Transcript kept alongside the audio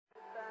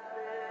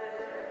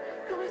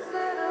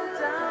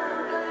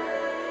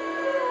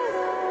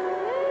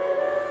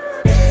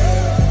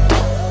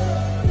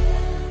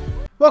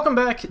Welcome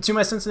back to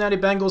my Cincinnati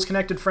Bengals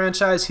connected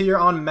franchise here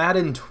on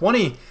Madden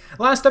 20.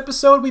 Last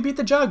episode, we beat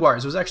the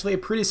Jaguars. It was actually a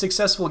pretty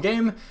successful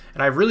game,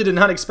 and I really did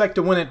not expect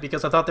to win it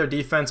because I thought their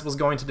defense was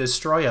going to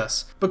destroy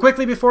us. But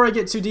quickly, before I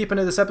get too deep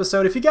into this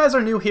episode, if you guys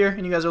are new here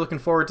and you guys are looking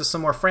forward to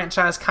some more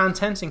franchise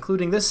content,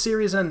 including this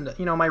series and,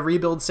 my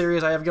rebuild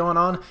series I have going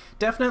on,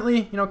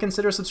 definitely,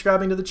 consider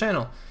subscribing to the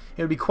channel.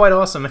 It would be quite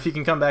awesome if you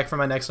can come back for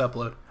my next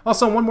upload.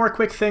 Also, one more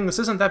quick thing. This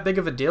isn't that big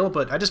of a deal,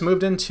 but I just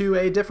moved into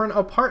a different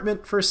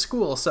apartment for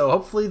school, so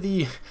hopefully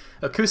the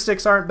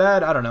acoustics aren't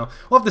bad. I don't know.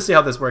 We'll have to see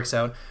how this works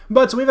out.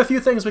 But we have a few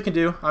things we can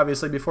do,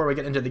 obviously, before we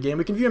get into the game.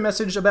 We can view a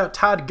message about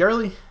Todd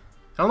Gurley.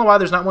 I don't know why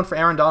there's not one for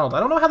Aaron Donald. I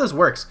don't know how this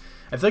works.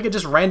 I feel like it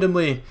just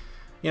randomly,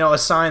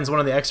 assigns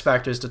one of the X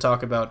factors to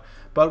talk about.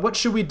 But what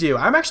should we do?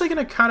 I'm actually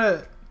going to kind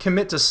of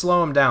commit to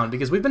slow him down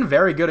because we've been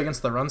very good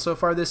against the run so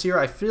far this year.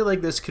 I feel like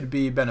this could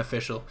be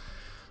beneficial.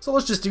 So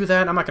let's just do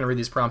that. I'm not going to read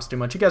these prompts too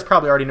much. You guys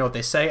probably already know what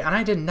they say, and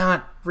I did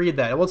not read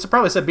that. Well, it's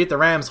probably said beat the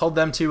Rams, hold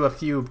them to a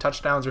few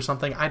touchdowns or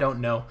something. I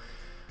don't know.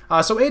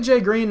 So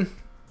AJ Green,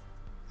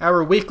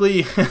 our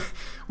weekly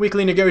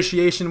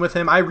negotiation with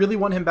him, I really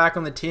want him back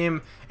on the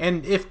team,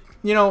 and if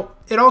it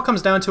all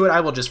comes down to it,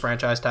 I will just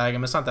franchise tag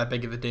him. It's not that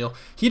big of a deal.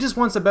 He just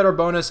wants a better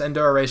bonus and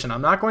duration.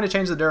 I'm not going to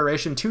change the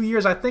duration. 2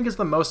 years, I think, is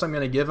the most I'm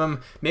going to give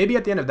him. Maybe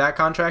at the end of that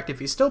contract, if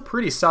he's still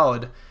pretty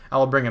solid, I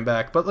will bring him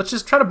back. But let's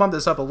just try to bump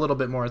this up a little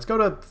bit more. Let's go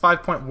to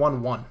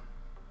 5.11.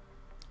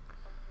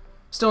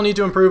 Still need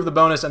to improve the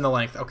bonus and the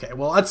length. Okay,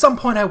 well, at some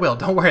point I will.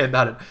 Don't worry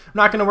about it. I'm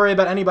not going to worry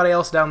about anybody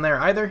else down there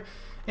either.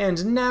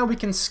 And now we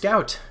can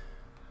scout.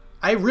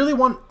 I really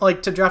want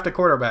to draft a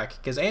quarterback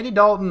because Andy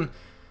Dalton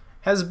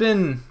has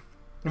been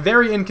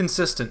very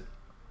inconsistent.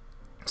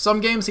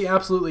 Some games he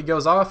absolutely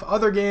goes off.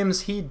 Other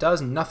games he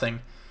does nothing.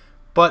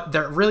 But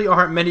there really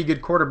aren't many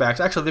good quarterbacks.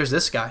 Actually, there's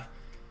this guy.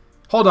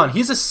 Hold on.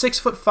 He's a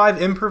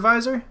 6'5"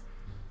 improviser?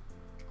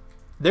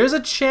 There's a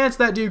chance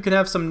that dude could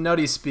have some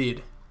nutty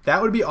speed.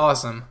 That would be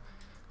awesome.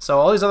 So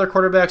all these other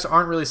quarterbacks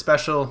aren't really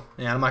special.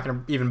 Yeah, I'm not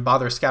going to even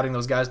bother scouting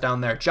those guys down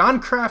there. John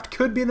Kraft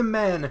could be the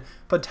man,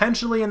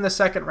 potentially in the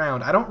second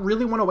round. I don't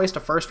really want to waste a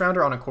first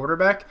rounder on a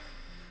quarterback,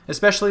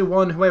 especially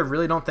one who I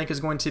really don't think is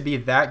going to be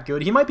that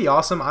good. He might be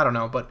awesome, I don't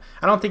know, but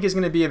I don't think he's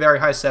going to be a very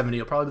high 70.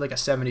 He'll probably be like a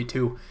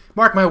 72.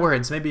 Mark my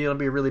words, maybe it'll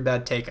be a really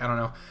bad take, I don't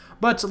know.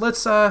 But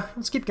let's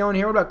keep going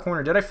here. What about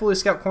corner? Did I fully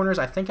scout corners?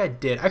 I think I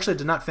did. Actually, I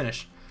did not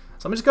finish.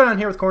 So I'm just going down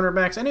here with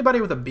cornerbacks. Anybody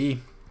with a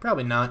B?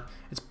 Probably not.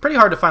 It's pretty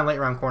hard to find late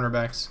round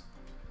cornerbacks.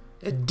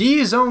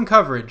 D zone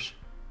coverage.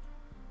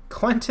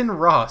 Quentin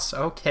Ross.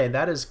 Okay,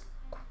 that is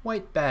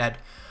quite bad.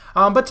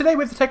 But today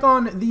we have to take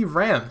on the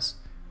Rams,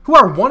 who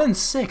are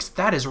 1-6.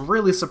 That is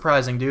really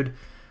surprising, dude.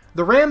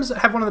 The Rams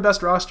have one of the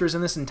best rosters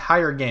in this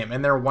entire game,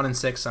 and they're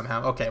 1-6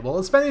 somehow. Okay, well,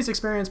 let's spend these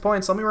experience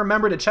points. Let me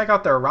remember to check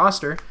out their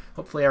roster.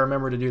 Hopefully I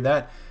remember to do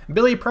that.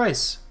 Billy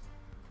Price.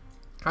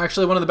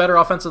 Actually, one of the better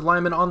offensive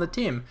linemen on the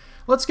team.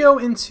 Let's go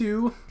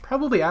into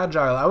probably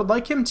Agile. I would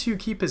like him to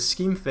keep his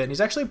scheme fit, and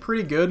he's actually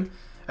pretty good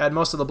at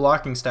most of the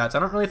blocking stats. I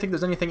don't really think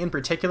there's anything in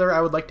particular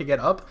I would like to get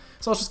up,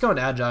 so let's just go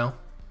into Agile.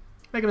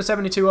 Make him a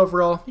 72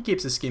 overall. He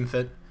keeps his scheme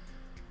fit.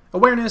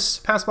 Awareness,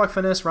 pass block,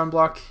 finesse, run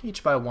block,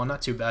 each by 1,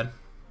 not too bad.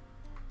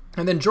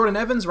 And then Jordan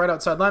Evans, right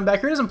outside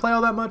linebacker. He doesn't play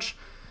all that much,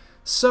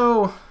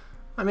 so,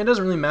 I mean, it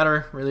doesn't really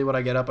matter really what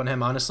I get up on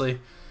him,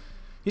 honestly.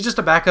 He's just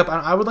a backup.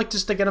 I would like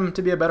just to get him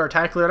to be a better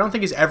tackler. I don't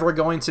think he's ever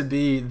going to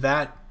be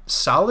that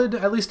solid,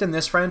 at least in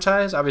this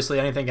franchise. Obviously,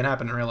 anything can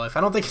happen in real life.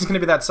 I don't think he's going to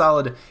be that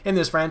solid in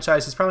this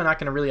franchise. He's probably not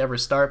going to really ever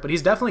start, but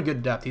he's definitely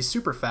good depth. He's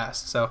super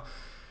fast, so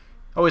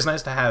always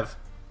nice to have.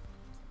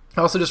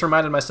 I also just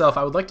reminded myself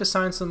I would like to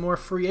sign some more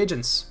free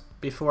agents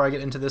before I get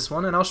into this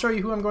one, and I'll show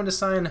you who I'm going to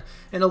sign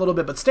in a little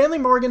bit. But Stanley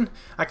Morgan,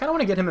 I kind of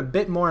want to get him a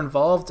bit more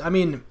involved. I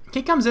mean,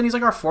 he comes in, he's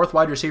like our 4th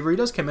wide receiver. He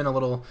does come in a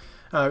little,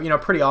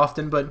 pretty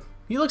often, but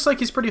he looks like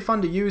he's pretty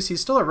fun to use.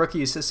 He's still a rookie.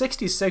 He's a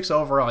 66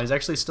 overall. He's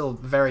actually still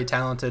very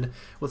talented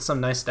with some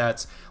nice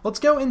stats. Let's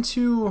go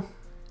into,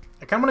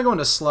 I kind of want to go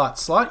into slot.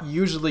 Slot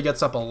usually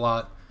gets up a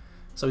lot.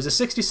 So he's a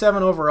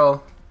 67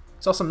 overall.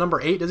 He's also number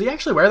 8. Does he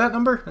actually wear that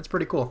number? That's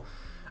pretty cool.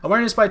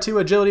 Awareness by 2,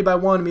 agility by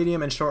 1,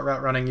 medium and short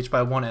route running each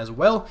by 1 as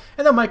well.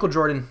 And then Michael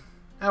Jordan,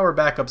 our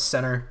backup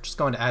center, just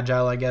going to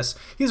Agile, I guess.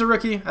 He's a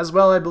rookie as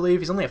well, I believe.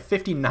 He's only a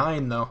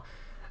 59, though.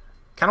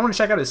 Kind of want to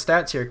check out his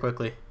stats here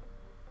quickly.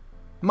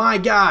 My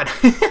God!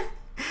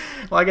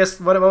 Well, I guess,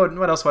 what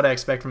else would I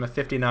expect from a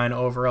 59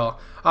 overall?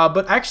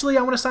 But actually,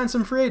 I want to sign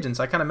some free agents.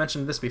 I kind of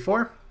mentioned this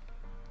before.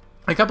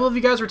 A couple of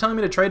you guys were telling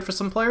me to trade for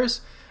some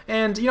players.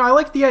 And, I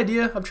like the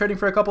idea of trading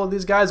for a couple of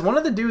these guys. One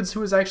of the dudes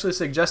who was actually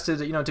suggested,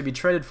 to be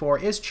traded for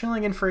is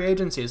chilling in free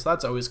agency, so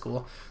that's always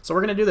cool. So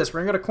we're going to do this.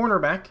 We're going to go to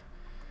cornerback.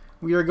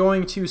 We are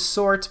going to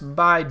sort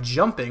by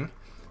jumping.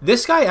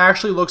 This guy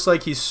actually looks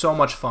like he's so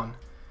much fun.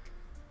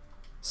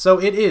 So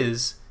it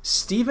is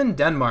Steven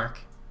Denmark.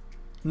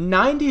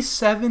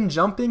 97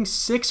 jumping,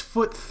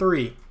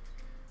 6'3".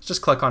 Let's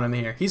just click on him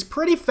here. He's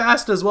pretty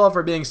fast as well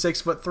for being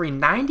 6'3",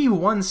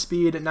 91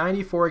 speed,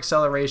 94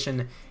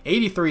 acceleration,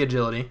 83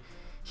 agility.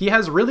 He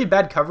has really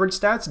bad coverage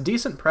stats,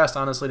 decent press,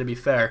 honestly, to be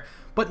fair,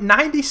 but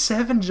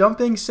 97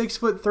 jumping,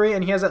 6'3",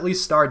 and he has at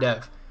least star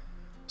dev.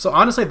 So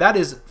honestly, that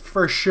is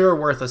for sure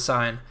worth a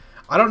sign.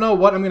 I don't know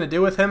what I'm going to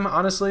do with him,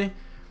 honestly.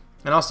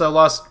 And also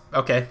lost...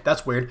 Okay,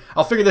 that's weird.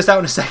 I'll figure this out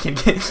in a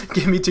second.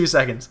 Give me 2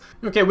 seconds.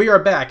 Okay, we are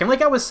back. And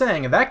like I was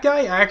saying, that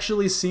guy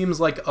actually seems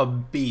like a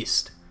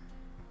beast.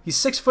 He's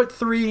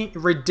 6'3",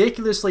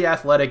 ridiculously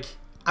athletic.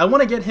 I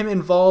want to get him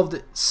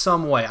involved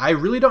some way. I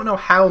really don't know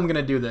how I'm going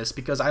to do this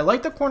because I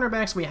like the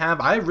cornerbacks we have.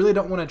 I really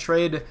don't want to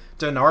trade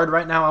Denard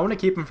right now. I want to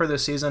keep him for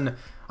this season.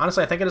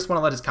 Honestly, I think I just want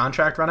to let his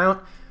contract run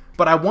out.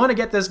 But I want to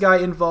get this guy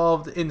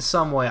involved in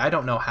some way. I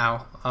don't know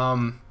how.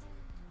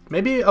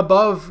 Maybe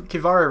above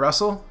Kivari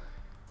Russell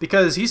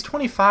because he's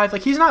 25.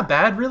 Like, he's not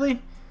bad,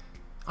 really.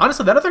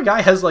 Honestly, that other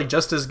guy has, like,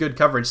 just as good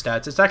coverage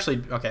stats. It's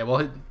actually... Okay,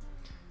 well...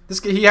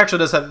 He actually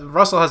does have...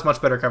 Russell has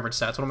much better coverage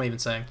stats. What am I even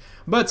saying?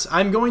 But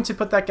I'm going to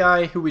put that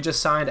guy who we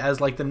just signed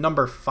as, like, the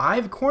number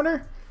 5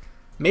 corner.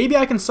 Maybe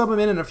I can sub him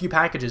in a few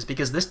packages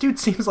because this dude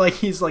seems like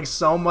he's, like,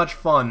 so much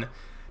fun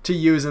to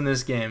use in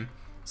this game.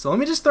 So let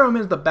me just throw him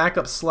into the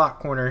backup slot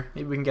corner.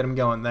 Maybe we can get him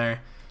going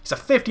there. He's a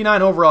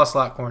 59 overall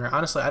slot corner.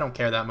 Honestly, I don't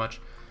care that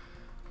much.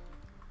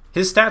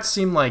 His stats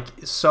seem, like,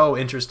 so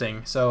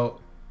interesting. So,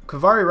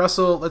 Kivari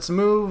Russell, let's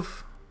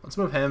move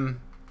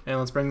him, and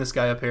let's bring this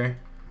guy up here.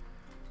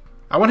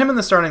 I want him in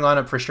the starting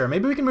lineup for sure.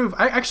 Maybe we can move...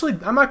 I was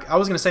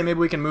going to say maybe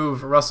we can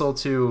move Russell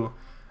to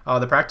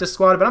the practice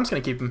squad, but I'm just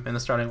going to keep him in the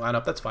starting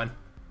lineup. That's fine.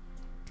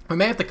 We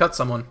may have to cut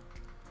someone.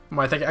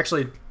 I think,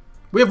 actually,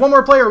 we have one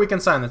more player we can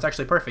sign. That's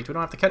actually perfect. We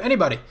don't have to cut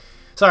anybody.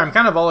 Sorry, I'm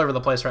kind of all over the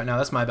place right now.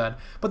 That's my bad.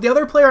 But the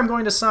other player I'm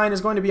going to sign is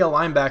going to be a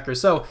linebacker.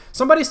 So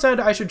somebody said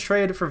I should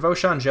trade for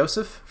Voshan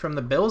Joseph from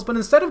the Bills, but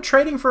instead of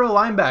trading for a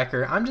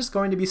linebacker, I'm just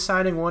going to be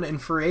signing one in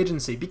free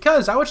agency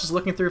because I was just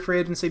looking through free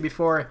agency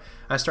before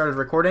I started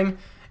recording,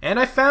 and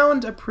I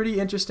found a pretty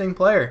interesting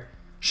player.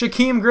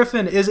 Shaquem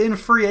Griffin is in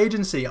free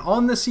agency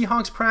on the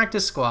Seahawks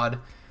practice squad,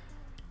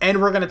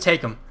 and we're going to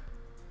take him.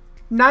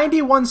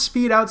 91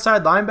 speed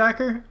outside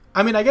linebacker.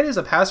 I mean, I get he's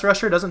a pass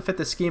rusher, doesn't fit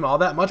the scheme all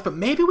that much, but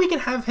maybe we can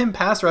have him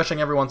pass rushing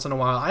every once in a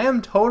while. I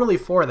am totally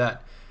for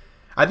that.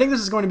 I think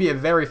this is going to be a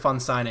very fun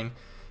signing,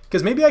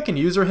 because maybe I can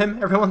user him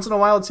every once in a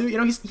while too. You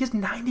know, he has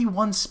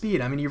 91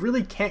 speed. I mean, you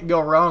really can't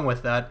go wrong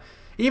with that.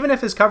 Even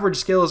if his coverage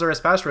skills or his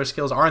pass rush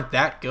skills aren't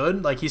that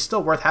good, like, he's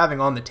still worth having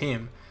on the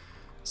team.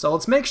 So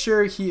let's make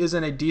sure he is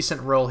in a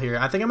decent role here.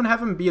 I think I'm going to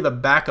have him be the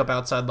backup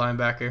outside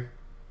linebacker.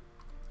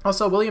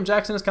 Also, William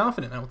Jackson is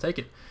confident. I will take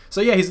it.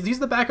 So yeah, he's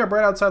the backup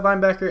right outside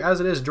linebacker as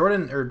it is.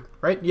 Jordan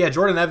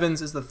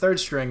Evans is the 3rd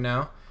string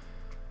now.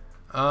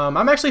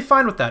 I'm actually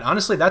fine with that.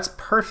 Honestly, that's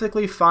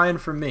perfectly fine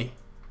for me.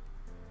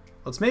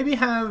 Let's maybe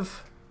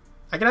have...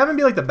 I can have him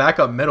be like the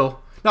backup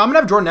middle. No, I'm going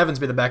to have Jordan Evans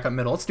be the backup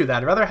middle. Let's do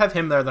that. I'd rather have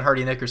him there than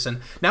Hardy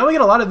Nickerson. Now we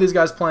get a lot of these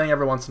guys playing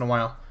every once in a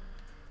while.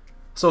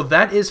 So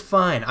that is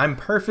fine. I'm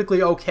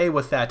perfectly okay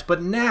with that.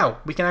 But now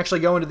we can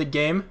actually go into the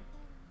game.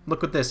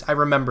 Look at this. I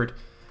remembered.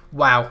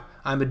 Wow.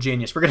 I'm a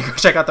genius. We're going to go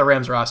check out the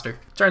Rams roster.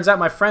 Turns out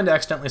my friend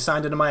accidentally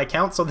signed into my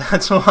account, so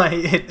that's why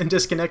it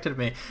disconnected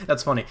me.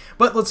 That's funny.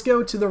 But let's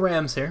go to the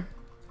Rams here,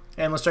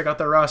 and let's check out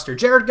their roster.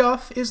 Jared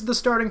Goff is the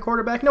starting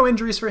quarterback. No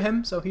injuries for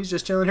him, so he's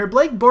just chilling here.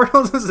 Blake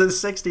Bortles is a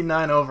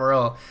 69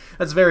 overall.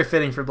 That's very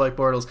fitting for Blake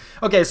Bortles.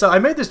 Okay, so I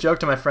made this joke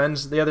to my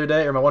friends the other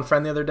day, or my one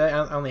friend the other day.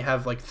 I only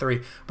have like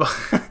 3, but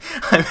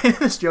I made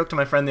this joke to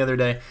my friend the other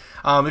day.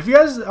 If you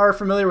guys are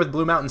familiar with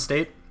Blue Mountain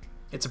State,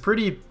 it's a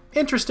pretty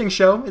interesting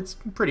show. It's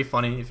pretty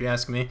funny, if you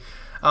ask me.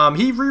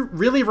 He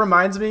really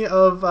reminds me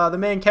of the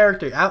main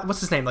character. What's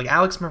his name? Like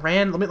Alex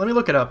Moran? Let me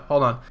look it up.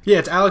 Hold on. Yeah,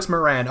 it's Alex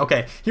Moran.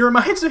 Okay. He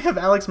reminds me of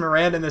Alex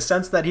Moran in the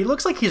sense that he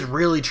looks like he's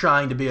really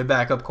trying to be a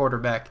backup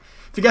quarterback.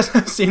 If you guys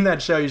have seen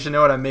that show, you should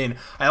know what I mean.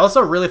 I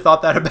also really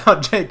thought that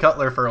about Jay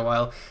Cutler for a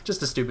while.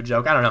 Just a stupid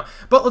joke. I don't know.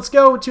 But let's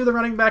go to the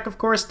running back, of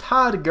course.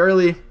 Todd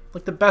Gurley,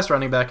 like the best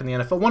running back in the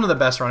NFL. One of the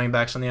best running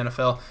backs in the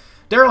NFL.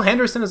 Darrell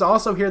Henderson is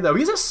also here, though.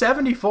 He's a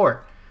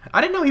 74. I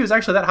didn't know he was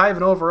actually that high of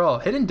an overall.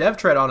 Hidden dev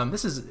tread on him.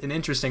 This is an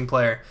interesting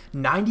player.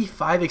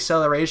 95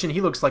 acceleration. He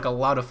looks like a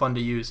lot of fun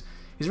to use.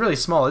 He's really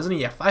small, isn't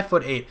he? Yeah,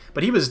 5'8".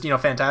 But he was,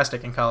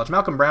 fantastic in college.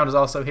 Malcolm Brown is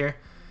also here.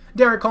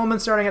 Derek Coleman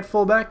starting at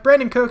fullback.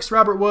 Brandon Cooks,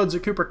 Robert Woods, or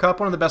Cooper Kupp,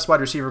 one of the best wide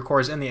receiver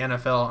cores in the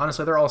NFL.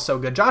 Honestly, they're all so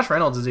good. Josh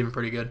Reynolds is even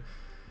pretty good.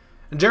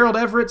 Gerald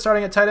Everett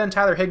starting at tight end.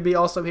 Tyler Higbee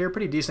also here.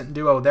 Pretty decent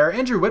duo there.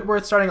 Andrew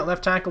Whitworth starting at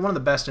left tackle. One of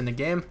the best in the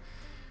game.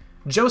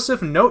 Joseph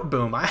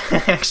Noteboom.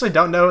 I actually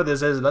don't know who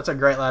this is, but that's a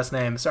great last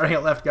name. Starting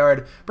at left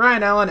guard.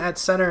 Brian Allen at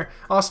center.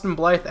 Austin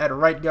Blythe at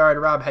right guard.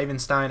 Rob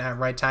Havenstein at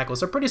right tackle.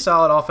 So pretty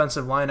solid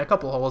offensive line. A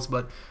couple holes,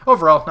 but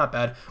overall, not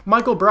bad.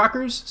 Michael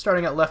Brockers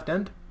starting at left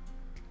end.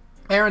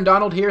 Aaron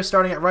Donald here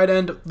starting at right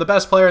end. The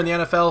best player in the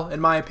NFL, in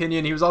my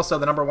opinion. He was also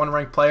the #1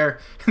 ranked player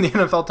in the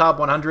NFL Top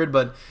 100,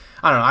 but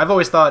I don't know.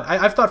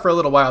 I've thought for a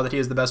little while that he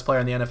is the best player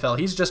in the NFL.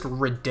 He's just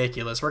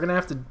ridiculous. We're going to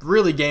have to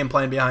really game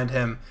plan behind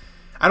him.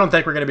 I don't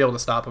think we're going to be able to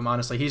stop him,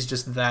 honestly. He's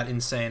just that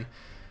insane.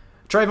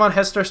 Trayvon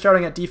Hester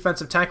starting at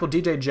defensive tackle.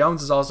 DJ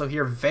Jones is also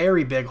here.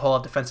 Very big hole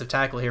at defensive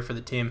tackle here for the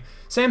team.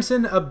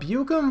 Samson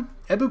Ebukam.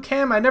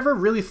 I never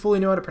really fully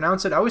knew how to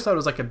pronounce it. I always thought it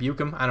was like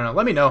Ebukam. I don't know.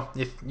 Let me know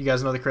if you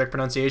guys know the correct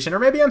pronunciation, or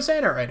maybe I'm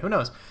saying it right. Who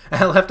knows?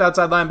 Left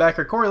outside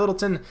linebacker, Corey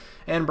Littleton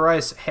and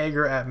Bryce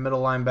Hager at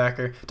middle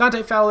linebacker.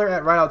 Dante Fowler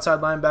at right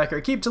outside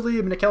linebacker. Akeem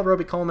Talib, Nikel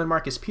Roby-Coleman,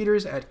 Marcus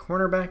Peters at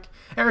cornerback.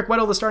 Eric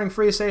Weddle, the starting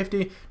free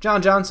safety.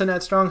 John Johnson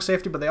at strong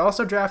safety, but they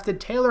also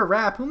drafted Taylor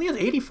Rapp, who only has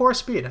 84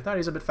 speed. I thought he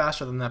was a bit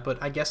faster than that,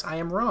 but I guess I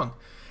am wrong.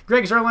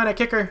 Greg Zerline at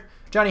kicker.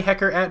 Johnny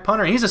Hecker at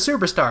punter. He's a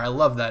superstar. I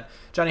love that.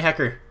 Johnny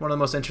Hecker, one of the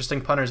most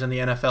interesting punters in the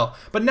NFL.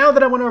 But now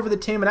that I went over the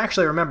team and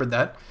actually remembered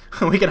that,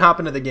 we can hop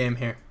into the game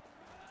here.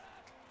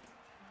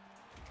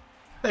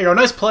 There you go.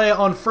 Nice play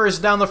on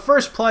first down. The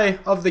first play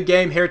of the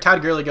game here.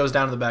 Todd Gurley goes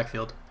down to the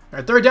backfield. All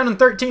right, third down and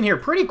 13 here.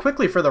 Pretty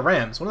quickly for the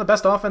Rams. One of the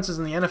best offenses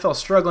in the NFL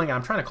struggling.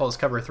 I'm trying to call this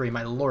cover 3.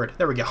 My lord.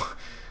 There we go.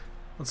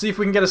 Let's see if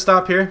we can get a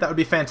stop here. That would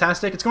be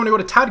fantastic. It's going to go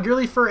to Todd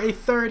Gurley for a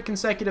third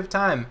consecutive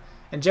time.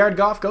 And Jared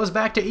Goff goes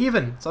back to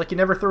even. It's like he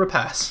never threw a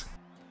pass.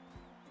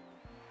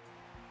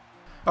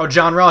 Oh,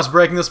 John Ross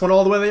breaking this one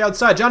all the way to the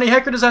outside. Johnny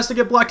Hecker just has to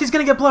get blocked. He's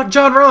going to get blocked.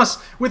 John Ross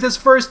with his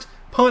first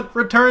punt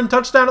return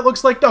touchdown. It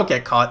looks like. Don't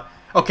get caught.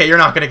 Okay, you're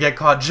not going to get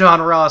caught.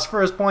 John Ross,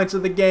 first points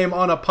of the game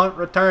on a punt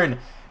return.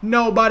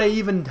 Nobody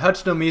even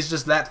touched him. He's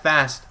just that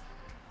fast.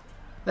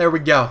 There we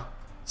go.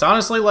 It's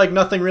honestly like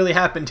nothing really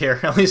happened here.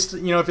 At least,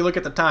 you know, if you look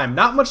at the time.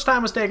 Not much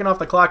time was taken off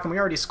the clock, and we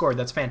already scored.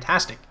 That's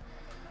fantastic.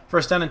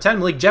 First down and 10.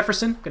 Malik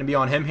Jefferson, going to be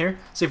on him here.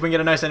 See if we can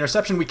get a nice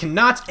interception. We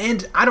cannot,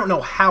 and I don't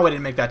know how I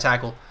didn't make that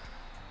tackle.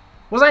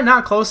 Was I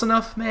not close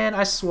enough? Man,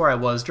 I swore I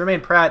was.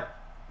 Jermaine Pratt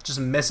just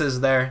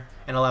misses there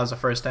and allows a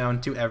first down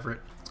to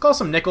Everett. Let's call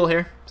some nickel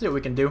here. See what we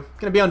can do.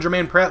 Going to be on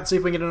Jermaine Pratt. Let's see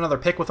if we can get another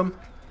pick with him.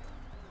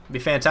 It'd be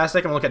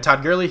fantastic. I'm going to look at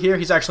Todd Gurley here.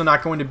 He's actually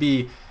not going to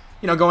be,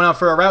 you know, going out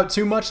for a route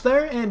too much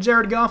there. And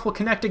Jared Goff will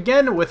connect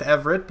again with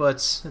Everett, but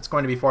it's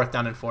going to be fourth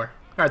down and 4. All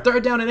right,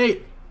 third down and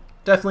 8.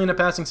 Definitely in a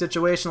passing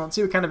situation. Let's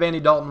see what kind of Andy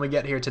Dalton we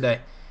get here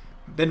today.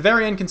 Been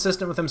very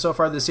inconsistent with him so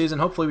far this season.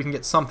 Hopefully we can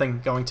get something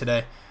going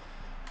today.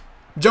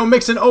 Joe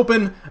Mixon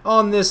open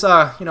on this,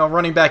 you know,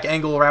 running back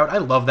angle route. I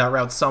love that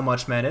route so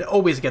much, man. It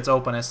always gets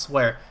open, I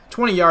swear.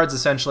 20 yards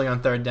essentially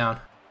on third down.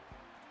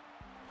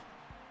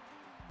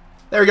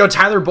 There we go,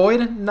 Tyler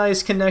Boyd.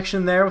 Nice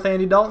connection there with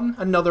Andy Dalton.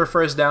 Another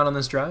first down on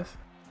this drive.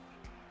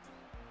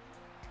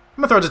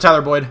 I'm going to throw it to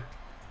Tyler Boyd.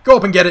 Go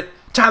up and get it.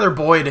 Tyler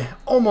Boyd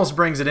almost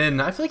brings it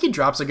in. I feel like he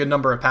drops a good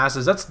number of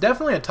passes. That's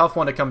definitely a tough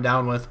one to come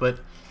down with, but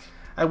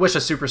I wish a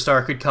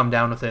superstar could come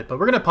down with it. But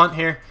we're going to punt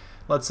here.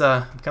 Let's,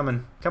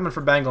 coming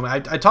for Bengal. I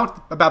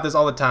talk about this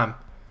all the time.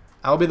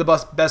 I'll be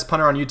the best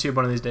punter on YouTube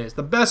one of these days.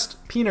 The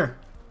best peener.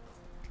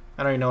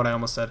 I don't even know what I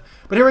almost said.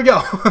 But here we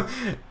go.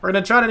 We're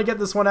going to try to get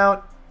this one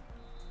out.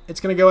 It's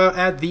going to go out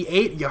at the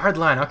 8-yard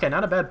line. Okay,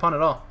 not a bad punt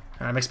at all.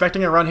 I'm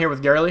expecting a run here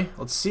with Gurley.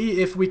 Let's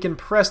see if we can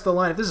press the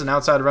line. If this is an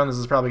outside run, this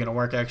is probably going to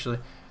work, actually.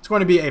 It's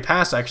going to be a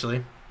pass,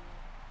 actually.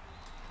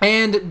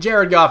 And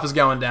Jared Goff is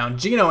going down.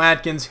 Geno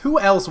Atkins, who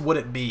else would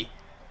it be?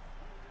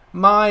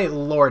 My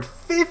lord.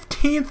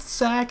 15th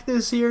sack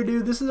this year,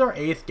 dude. This is our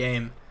 8th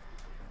game.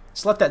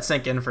 Just let that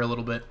sink in for a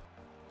little bit.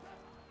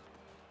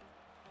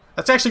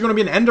 That's actually going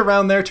to be an end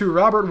around there to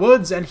Robert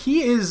Woods, and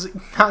he is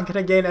not going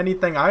to gain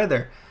anything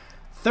either.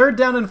 Third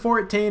down and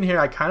 14 here.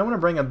 I kind of want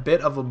to bring a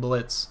bit of a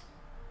blitz,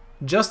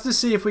 just to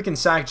see if we can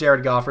sack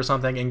Jared Goff or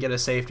something and get a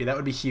safety. That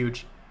would be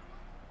huge.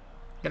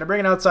 Gonna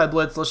bring an outside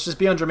blitz. Let's just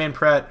be on Jermaine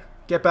Pratt.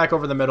 Get back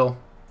over the middle.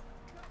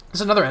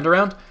 This is another end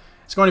around.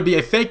 It's going to be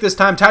a fake this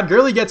time. Todd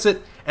Gurley gets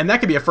it, and that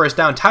could be a first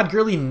down. Todd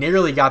Gurley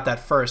nearly got that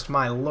first.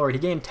 My lord. He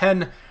gained 10.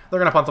 They're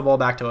going to punt the ball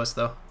back to us,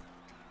 though.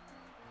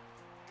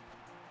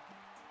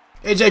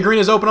 AJ Green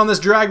is open on this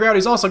drag route.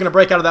 He's also going to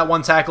break out of that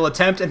one tackle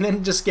attempt and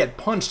then just get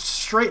punched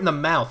straight in the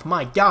mouth.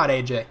 My God,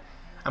 AJ.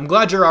 I'm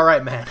glad you're all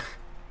right, man.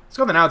 Let's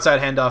go with an outside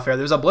handoff here.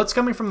 There's a blitz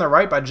coming from the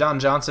right by John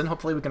Johnson.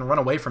 Hopefully we can run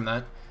away from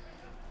that.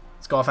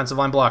 Let's go offensive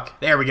line block.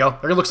 There we go.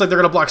 It looks like they're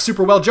going to block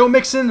super well. Joe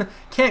Mixon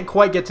can't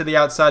quite get to the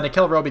outside.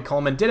 Nikel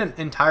Roby-Coleman didn't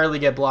entirely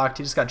get blocked.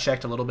 He just got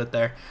checked a little bit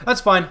there.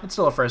 That's fine. It's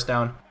still a first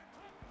down.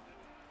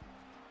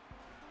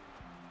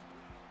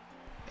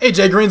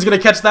 AJ Green's going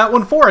to catch that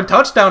one for a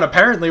touchdown,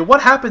 apparently.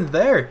 What happened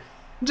there?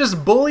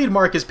 Just bullied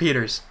Marcus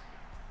Peters.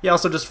 He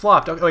also just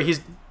flopped. Oh, he's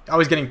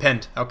always getting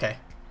pinned. Okay.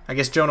 I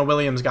guess Jonah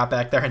Williams got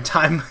back there in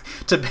time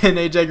to pin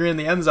AJ Green in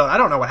the end zone. I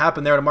don't know what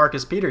happened there to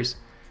Marcus Peters.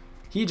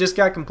 He just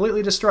got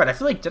completely destroyed. I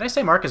feel like, did I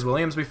say Marcus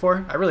Williams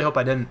before? I really hope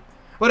I didn't.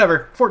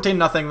 Whatever.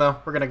 14-0 though.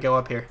 We're going to go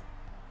up here.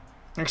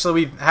 Actually,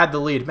 we've had the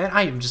lead. Man,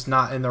 I am just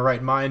not in the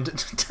right mind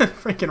to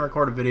freaking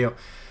record a video.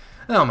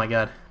 Oh my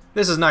God.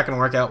 This is not going to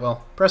work out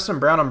well. Preston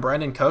Brown on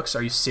Brandon Cooks.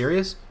 Are you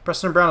serious?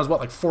 Preston Brown has what,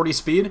 like 40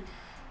 speed?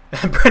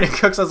 And Brandon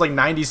Cooks has like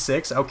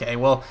 96? Okay,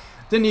 well,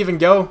 didn't even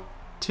go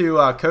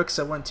to Cooks.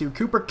 It went to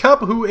Cooper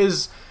Kupp, who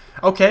is,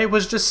 okay,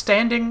 was just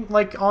standing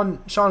like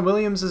on Sean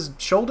Williams'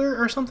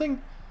 shoulder or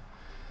something.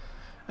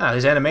 Ah,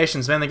 these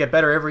animations, man, they get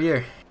better every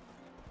year.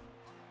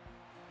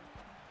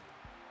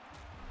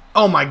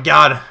 Oh my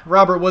god,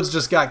 Robert Woods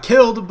just got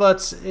killed,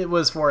 but it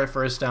was for a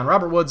first down.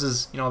 Robert Woods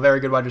is, a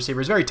very good wide receiver.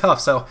 He's very tough,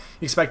 so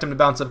you expect him to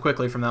bounce up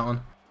quickly from that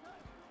one.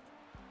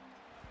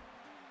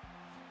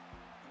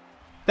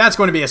 That's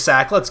going to be a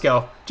sack. Let's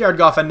go. Jared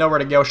Goff had nowhere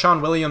to go.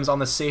 Sean Williams on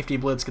the safety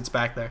blitz gets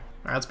back there.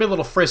 All right, let's be a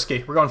little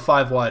frisky. We're going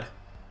 5 wide.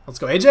 Let's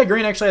go. AJ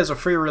Green actually has a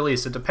free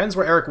release. It depends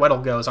where Eric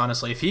Weddle goes,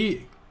 honestly. If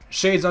he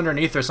shades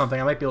underneath or something,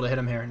 I might be able to hit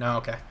him here. No,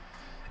 okay.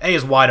 A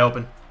is wide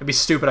open. It'd be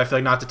stupid, I feel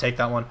like, not to take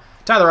that one.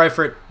 Tyler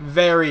Eifert,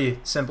 very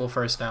simple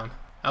first down.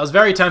 I was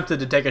very tempted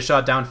to take a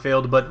shot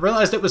downfield, but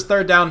realized it was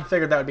 3rd down.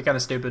 Figured that would be kind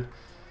of stupid.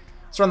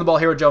 Let's run the ball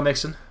here with Joe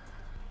Mixon.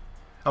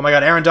 Oh my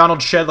god, Aaron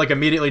Donald shed like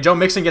immediately. Joe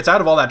Mixon gets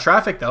out of all that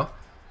traffic, though.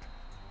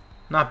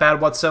 Not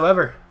bad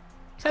whatsoever.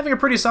 He's having a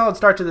pretty solid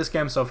start to this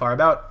game so far.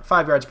 About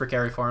 5 yards per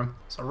carry for him.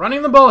 So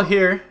running the ball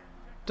here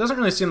doesn't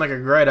really seem like a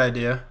great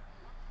idea.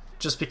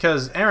 Just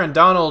because Aaron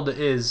Donald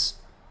is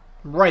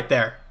right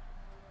there.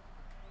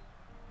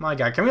 My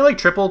god, can we like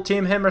triple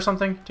team him or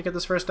something to get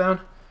this first down?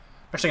 I'm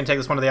actually going to take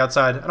this one to the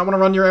outside. I don't want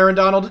to run your Aaron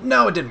Donald.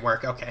 No, it didn't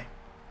work. Okay.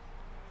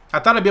 I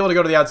thought I'd be able to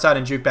go to the outside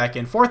and juke back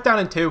in. 4th down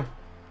and 2.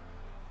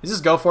 Is this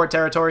go for it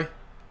territory?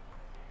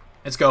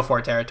 It's go for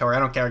it territory. I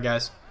don't care,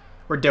 guys.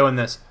 We're doing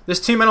this. This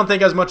team I don't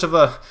think has much of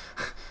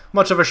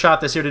a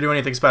shot this year to do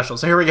anything special.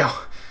 So here we go.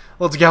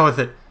 Let's go with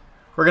it.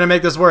 We're going to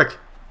make this work.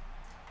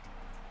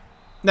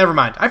 Never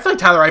mind. I feel like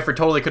Tyler Eifert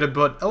totally could have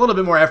put a little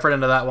bit more effort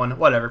into that one.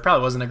 Whatever.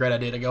 Probably wasn't a great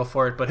idea to go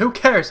for it, but who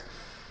cares?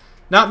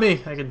 Not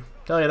me. I can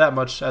tell you that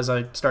much as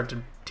I start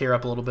to tear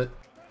up a little bit.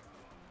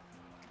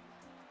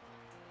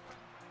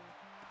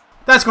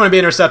 That's going to be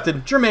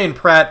intercepted. Jermaine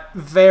Pratt,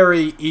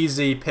 very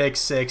easy pick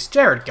 6.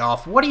 Jared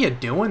Goff, what are you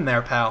doing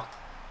there, pal?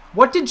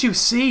 What did you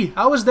see?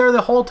 I was there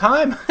the whole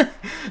time.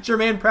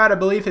 Jermaine Pratt, I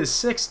believe, his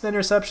 6th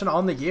interception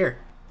on the year.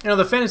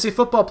 The fantasy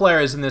football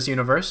players in this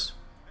universe,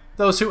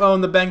 those who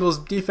own the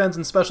Bengals defense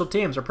and special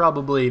teams, are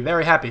probably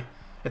very happy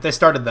if they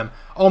started them.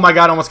 Oh my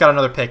god, almost got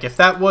another pick. If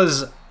that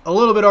was a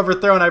little bit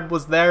overthrown, I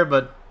was there,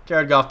 but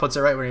Jared Goff puts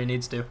it right where he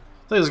needs to. I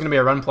thought it was going to be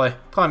a run play.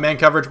 Calling man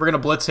coverage. We're going to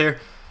blitz here.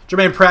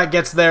 Jermaine Pratt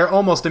gets there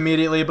almost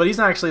immediately, but he's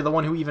not actually the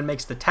one who even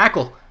makes the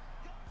tackle.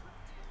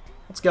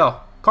 Let's go.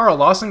 Carl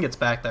Lawson gets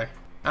back there.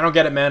 I don't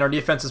get it, man. Our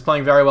defense is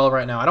playing very well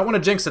right now. I don't want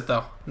to jinx it,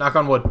 though. Knock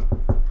on wood.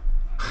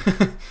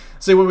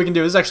 See what we can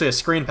do. This is actually a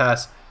screen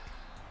pass.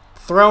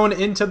 Thrown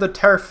into the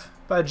turf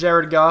by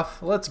Jared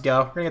Goff. Let's go.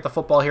 We're going to get the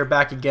football here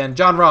back again.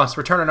 John Ross,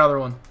 return another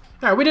one.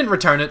 All right, we didn't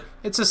return it.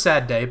 It's a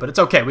sad day, but it's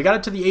okay. We got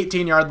it to the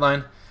 18-yard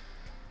line.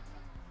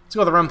 Let's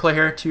go with the run play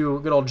here to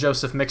good old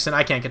Joseph Mixon.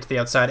 I can't get to the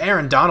outside.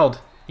 Aaron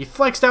Donald. He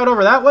flexed out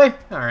over that way?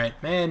 All right,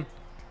 man.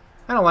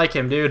 I don't like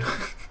him, dude.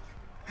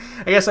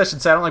 I guess I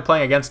should say I don't like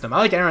playing against him. I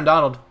like Aaron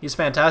Donald. He's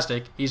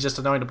fantastic. He's just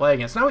annoying to play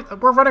against. Now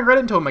we're running right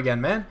into him again,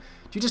 man.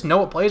 Do you just know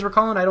what plays we're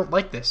calling? I don't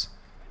like this.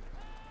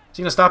 Is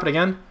he going to stop it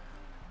again?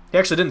 He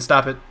actually didn't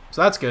stop it,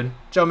 so that's good.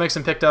 Joe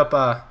Mixon picked up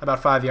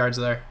about 5 yards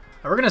there.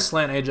 Now we're going to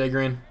slant AJ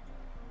Green.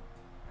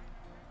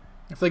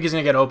 I feel like he's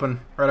going to get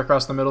open right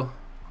across the middle.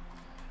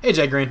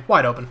 AJ Green,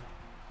 wide open.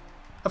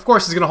 Of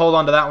course he's going to hold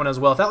on to that one as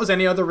well. If that was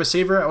any other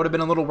receiver, I would have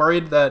been a little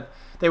worried that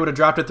they would have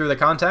dropped it through the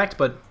contact,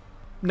 but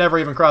never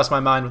even crossed my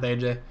mind with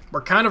AJ.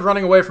 We're kind of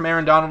running away from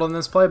Aaron Donald in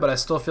this play, but I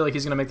still feel like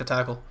he's going to make the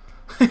tackle.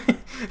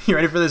 You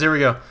ready for this? Here we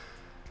go.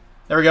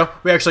 There we go.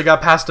 We actually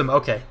got past him.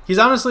 Okay. He's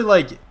honestly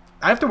like,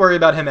 I have to worry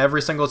about him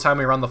every single time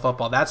we run the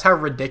football. That's how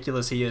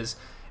ridiculous he is.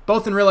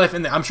 Both in real life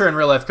and I'm sure in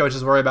real life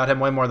coaches worry about him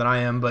way more than I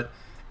am, but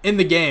in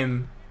the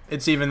game,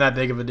 it's even that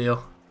big of a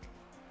deal.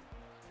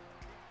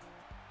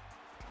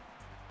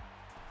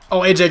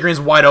 Oh, AJ Green's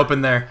wide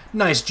open there.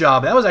 Nice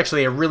job. That was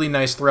actually a really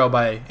nice throw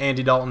by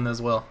Andy Dalton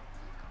as well.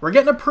 We're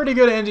getting a pretty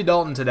good Andy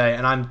Dalton today,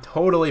 and I'm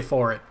totally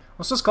for it.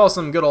 Let's just call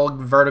some good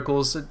old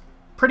verticals.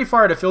 Pretty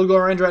far at a field goal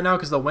range right now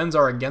because the winds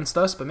are against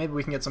us, but maybe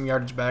we can get some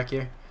yardage back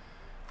here.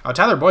 Oh,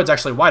 Tyler Boyd's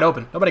actually wide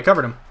open. Nobody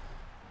covered him.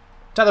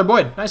 Tyler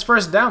Boyd, nice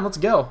first down. Let's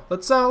go.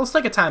 Let's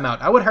take a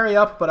timeout. I would hurry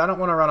up, but I don't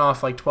want to run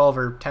off like 12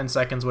 or 10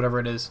 seconds, whatever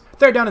it is.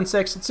 3rd down and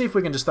 6. Let's see if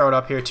we can just throw it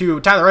up here to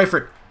Tyler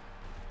Eifert.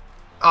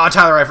 Oh,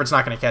 Tyler Eifert's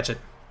not going to catch it.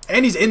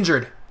 And he's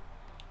injured.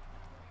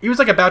 He was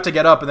like about to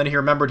get up, and then he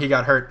remembered he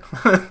got hurt.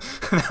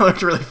 That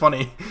looked really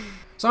funny.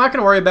 So I'm not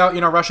going to worry about,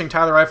 rushing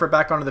Tyler Eifert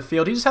back onto the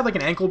field. He just had like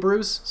an ankle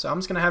bruise, so I'm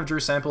just going to have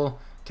Drew Sample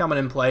coming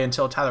in play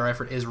until Tyler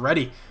Eifert is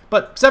ready.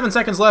 But 7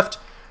 seconds left.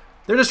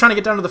 They're just trying to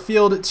get down to the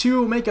field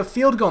to make a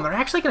field goal, and they're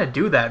actually going to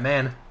do that,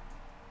 man.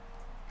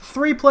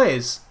 3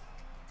 plays.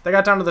 They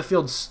got down to the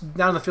field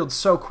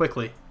so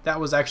quickly. That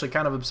was actually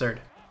kind of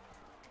absurd.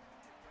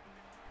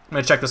 I'm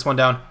going to check this one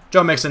down.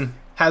 Joe Mixon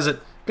has it.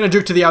 Going to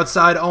juke to the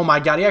outside. Oh my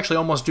god, he actually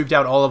almost juked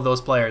out all of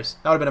those players.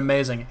 That would have been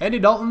amazing. Andy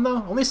Dalton,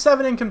 though, only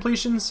 7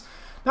 incompletions.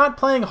 Not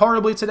playing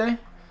horribly today.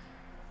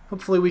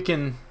 Hopefully we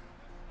can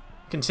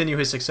continue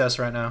his success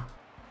right now.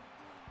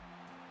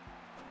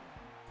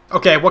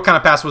 Okay, what kind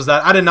of pass was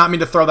that? I did not mean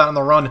to throw that on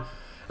the run.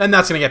 And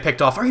that's going to get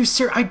picked off. Are you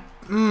serious?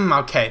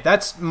 Okay,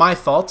 that's my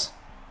fault.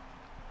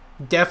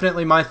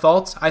 Definitely my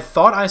fault. I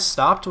thought I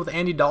stopped with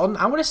Andy Dalton.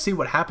 I want to see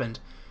what happened.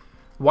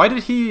 Why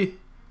did he...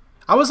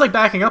 I was like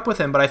backing up with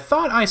him, but I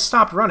thought I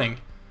stopped running.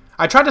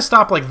 I tried to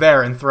stop like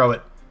there and throw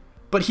it.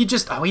 But he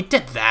just... Oh, he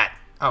did that.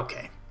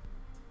 Okay.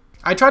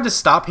 I tried to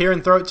stop here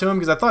and throw it to him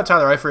because I thought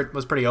Tyler Eifert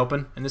was pretty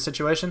open in this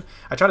situation.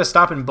 I tried to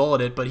stop and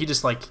bullet it, but he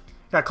just like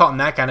got caught in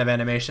that kind of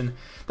animation.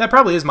 That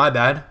probably is my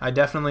bad. I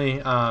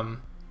definitely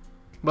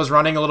was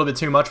running a little bit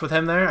too much with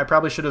him there. I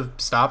probably should have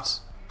stopped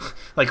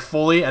like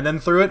fully and then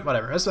threw it.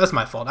 Whatever. That's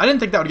my fault. I didn't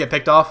think that would get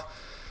picked off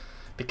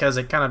because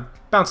it kind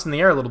of bounced in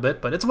the air a little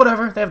bit, but it's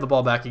whatever. They have the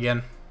ball back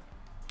again.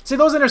 See,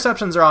 those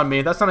interceptions are on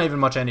me. That's not even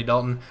much Andy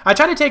Dalton. I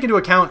try to take into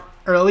account,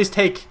 or at least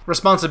take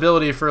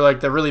responsibility for like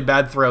the really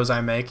bad throws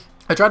I make.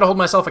 I try to hold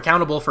myself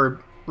accountable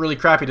for really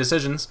crappy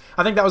decisions.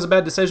 I think that was a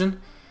bad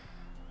decision.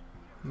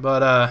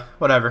 But,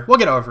 whatever. We'll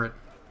get over it.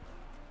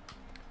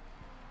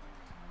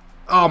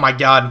 Oh my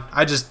god.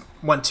 I just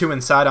went too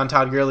inside on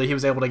Todd Gurley. He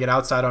was able to get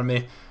outside on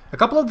me. A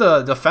couple of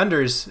the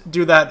defenders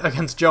do that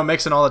against Joe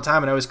Mixon all the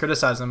time, and I always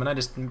criticize them, and I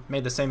just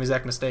made the same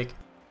exact mistake.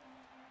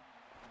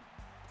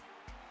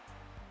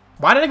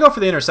 Why did I go for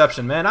the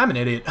interception, man? I'm an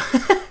idiot.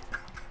 I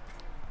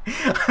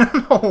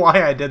don't know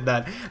why I did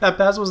that. That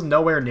pass was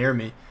nowhere near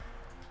me.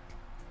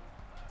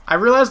 I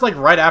realized, like,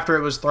 right after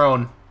it was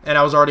thrown, and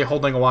I was already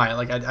holding a Y.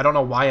 Like, I don't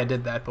know why I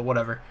did that, but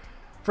whatever.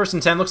 1st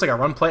and 10 looks like a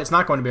run play. It's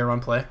not going to be a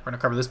run play. We're going to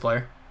cover this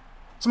player.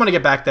 Somebody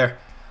get back there.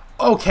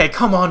 Okay,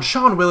 come on,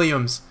 Sean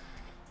Williams.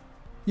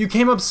 You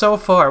came up so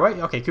far. Wait,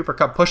 okay, Cooper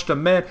Kupp pushed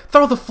him, man.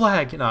 Throw the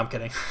flag. No, I'm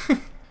kidding. You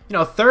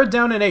know, 3rd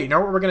down and 8. You know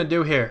what we're going to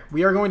do here?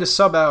 We are going to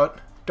sub out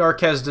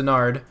Darquez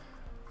Denard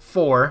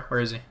for,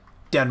 where is he?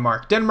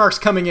 Denmark. Denmark's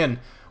coming in.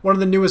 One of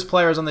the newest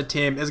players on the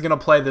team is going to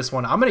play this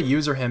one. I'm going to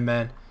user him,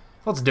 man.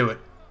 Let's do it.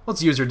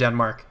 Let's user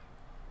Denmark.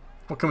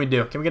 What can we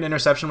do? Can we get an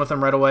interception with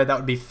him right away? That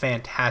would be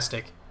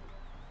fantastic.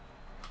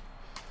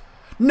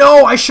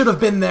 No, I should have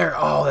been there.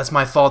 Oh, that's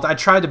my fault. I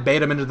tried to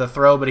bait him into the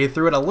throw, but he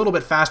threw it a little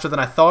bit faster than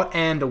I thought,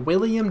 and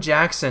William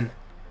Jackson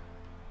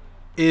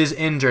is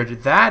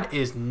injured. That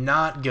is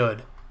not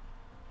good.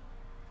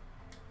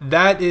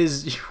 That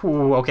is...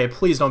 Ooh, okay,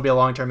 please don't be a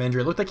long-term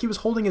injury. It looked like he was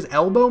holding his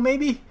elbow,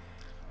 maybe?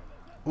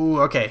 Ooh,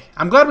 okay.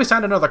 I'm glad we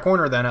signed another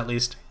corner then, at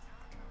least.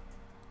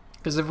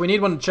 Because if we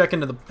need one to check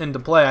into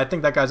play, I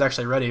think that guy's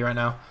actually ready right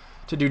now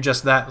to do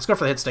just that. Let's go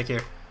for the hit stick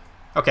here.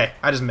 Okay,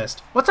 I just missed.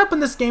 What's up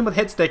in this game with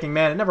hit sticking,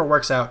 man? It never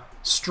works out.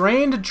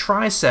 Strained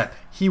tricep.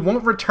 He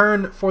won't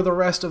return for the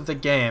rest of the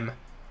game.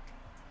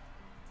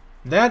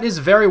 That is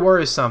very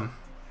worrisome.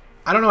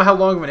 I don't know how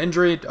long of an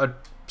injury a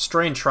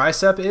strained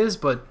tricep is,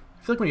 but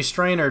I feel like when you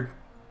strain or,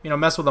 you know,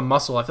 mess with a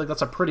muscle, I feel like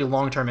that's a pretty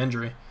long-term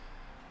injury.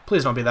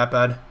 Please don't be that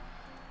bad.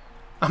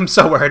 I'm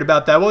so worried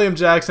about that. William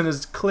Jackson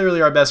is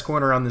clearly our best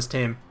corner on this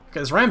team.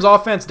 Because Rams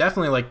offense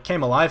definitely like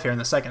came alive here in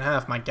the second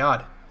half. My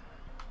God.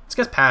 Let's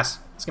get pass.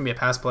 It's going to be a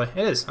pass play.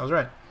 It is. I was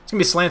right. It's going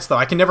to be slants, though.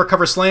 I can never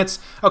cover slants.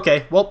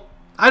 Okay, well,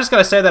 I just got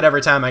to say that every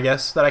time, I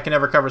guess, that I can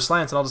never cover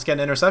slants, and I'll just get an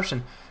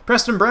interception.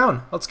 Preston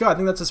Brown. Let's go. I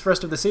think that's his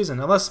first of the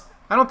season. Unless,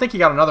 I don't think he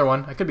got another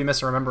one. I could be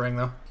misremembering,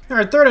 though. All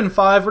right, 3rd and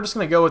 5. We're just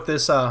going to go with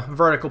this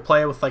vertical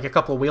play with like a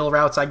couple of wheel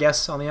routes, I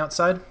guess, on the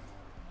outside.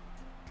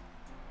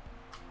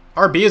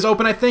 RB is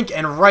open, I think,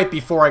 and right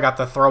before I got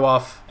the throw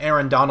off,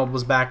 Aaron Donald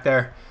was back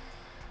there.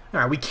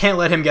 Alright, we can't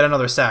let him get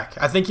another sack.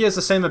 I think he has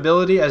the same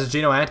ability as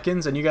Geno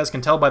Atkins, and you guys can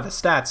tell by the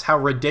stats how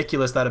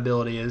ridiculous that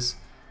ability is.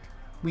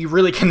 We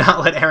really cannot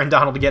let Aaron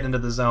Donald get into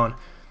the zone.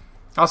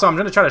 Also, I'm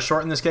going to try to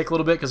shorten this kick a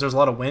little bit because there's a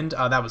lot of wind.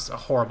 That was a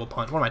horrible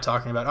punt. What am I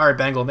talking about? Alright,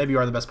 Bengal, maybe you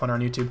are the best punter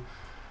on YouTube.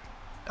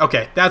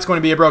 Okay, that's going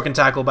to be a broken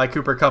tackle by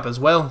Cooper Kupp as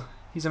well.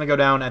 He's going to go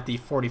down at the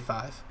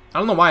 45. I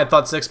don't know why I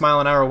thought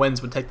 6-mile-an-hour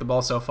winds would take the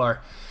ball so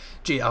far.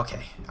 Gee,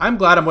 okay. I'm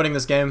glad I'm winning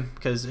this game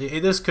because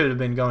this could have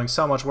been going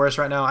so much worse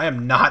right now. I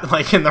am not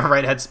like in the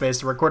right headspace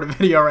to record a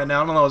video right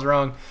now. I don't know what's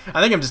wrong.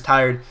 I think I'm just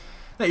tired.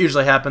 That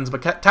usually happens,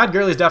 but Todd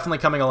Gurley's definitely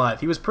coming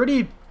alive. He was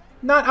pretty,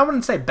 I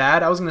wouldn't say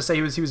bad. I was going to say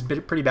he was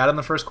pretty bad in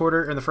the first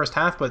quarter, or in the first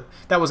half, but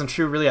that wasn't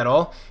true really at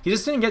all. He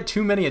just didn't get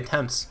too many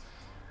attempts.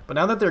 But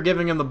now that they're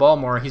giving him the ball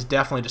more, he's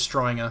definitely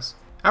destroying us.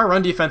 Our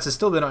run defense has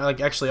still been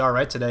like actually all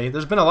right today.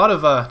 There's been a lot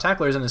of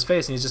tacklers in his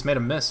face, and he's just made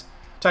him miss.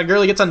 Todd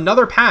Gurley gets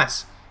another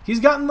pass. He's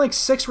gotten like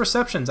 6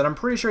 receptions, and I'm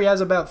pretty sure he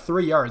has about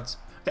 3 yards.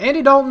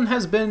 Andy Dalton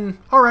has been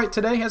alright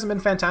today. He hasn't been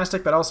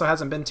fantastic, but also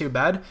hasn't been too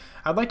bad.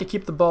 I'd like to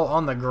keep the ball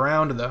on the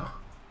ground, though.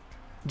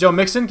 Joe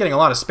Mixon getting a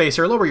lot of space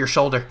here. Lower your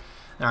shoulder.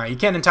 Alright, you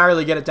can't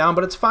entirely get it down,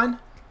 but it's fine.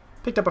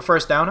 Picked up a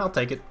first down. I'll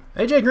take it.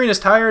 AJ Green is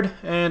tired,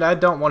 and I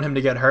don't want him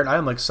to get hurt.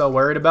 I'm like so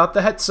worried about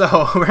that,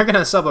 so we're going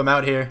to sub him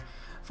out here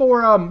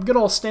for good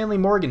old Stanley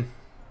Morgan.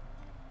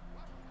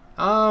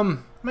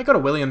 Might go to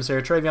Williams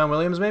here. Travion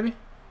Williams, maybe?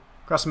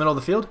 Across the middle of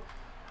the field.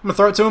 I'm going to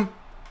throw it to him.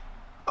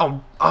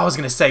 Oh, I was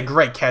going to say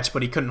great catch,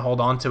 but he couldn't hold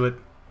on to it.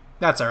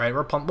 That's all right.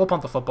 We'll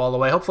punt the football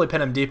away. Hopefully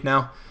pin him deep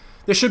now.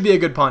 This should be a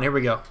good punt. Here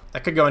we go.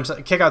 That could go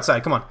inside. Kick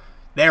outside. Come on.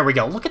 There we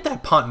go. Look at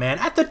that punt, man.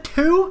 At the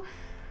 2?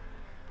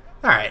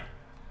 All right.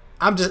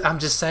 I'm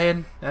just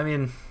saying. I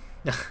mean,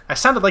 I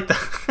sounded like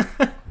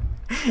the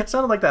I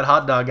sounded like that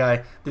hot dog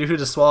guy. The dude who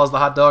just swallows the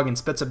hot dog and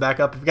spits it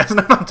back up. If you guys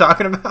know what I'm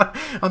talking about.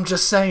 I'm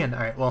just saying. All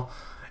right. Well,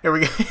 here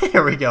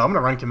we go. I'm going to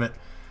run commit.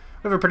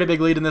 We have a pretty big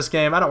lead in this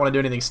game. I don't want to do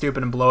anything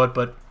stupid and blow it,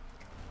 but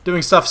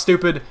Doing stuff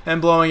stupid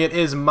and blowing it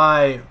is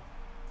my...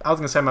 I was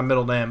going to say my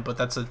middle name, but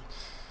it's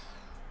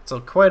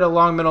quite a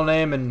long middle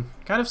name and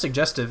kind of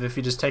suggestive if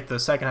you just take the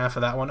second half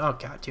of that one. Oh,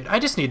 God, dude. I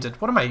just need to...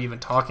 What am I even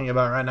talking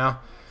about right now?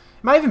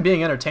 Am I even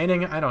being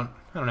entertaining? I don't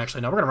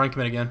actually know. We're going to run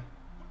commit again.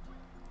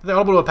 Did they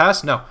audible to a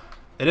pass? No.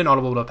 They didn't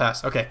audible to a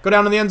pass. Okay, go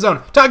down in the end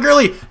zone. Todd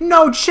Gurley!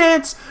 No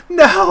chance!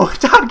 No!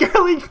 Todd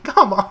Gurley,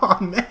 come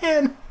on,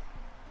 man!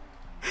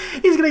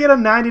 He's going to get a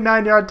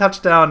 99-yard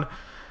touchdown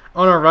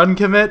on a run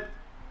commit.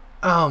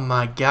 Oh,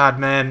 my God,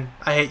 man.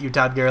 I hate you,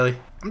 Todd Gurley.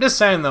 I'm just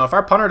saying, though, if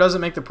our punter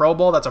doesn't make the Pro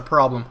Bowl, that's a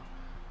problem.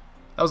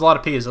 That was a lot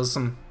of P's. That was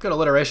some good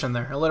alliteration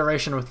there.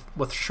 Alliteration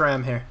with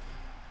Schramm here.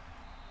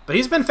 But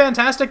he's been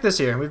fantastic this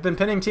year. We've been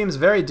pinning teams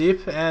very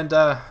deep, and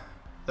the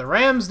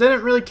Rams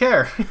didn't really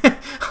care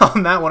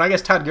on that one. I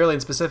guess Todd Gurley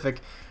in specific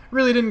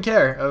really didn't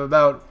care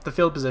about the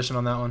field position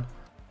on that one.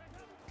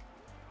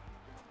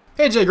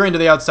 AJ Green to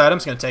the outside. I'm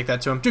just going to take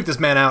that to him. Juke this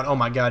man out. Oh,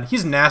 my God.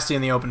 He's nasty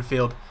in the open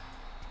field.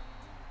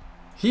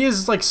 He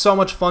is, like, so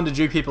much fun to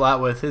juke people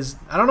out with.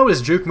 I don't know what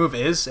his juke move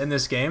is in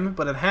this game,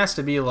 but it has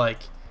to be,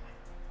 like,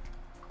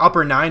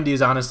 upper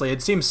 90s, honestly.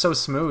 It seems so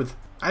smooth.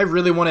 I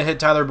really want to hit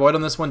Tyler Boyd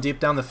on this one deep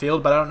down the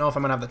field, but I don't know if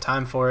I'm going to have the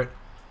time for it.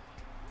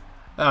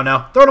 Oh,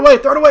 no. Throw it away!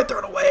 Throw it away! Throw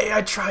it away!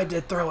 I tried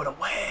to throw it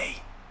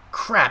away.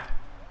 Crap.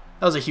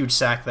 That was a huge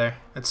sack there.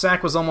 That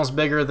sack was almost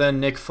bigger than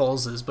Nick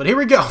Foles's, but here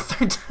we go.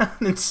 3rd down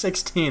and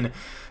 16.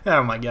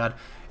 Oh, my God.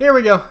 Here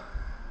we go.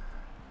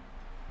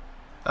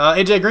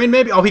 AJ Green,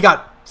 maybe? Oh, he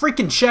got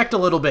freaking checked a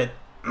little bit.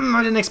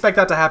 I didn't expect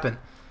that to happen.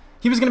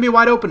 He was going to be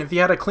wide open if he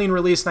had a clean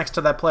release next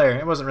to that player.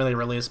 It wasn't really a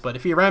release, but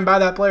if he ran by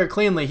that player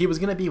cleanly, he was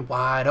going to be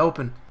wide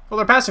open. Well,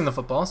 they're passing the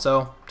football,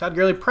 so Todd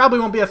Gurley probably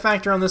won't be a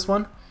factor on this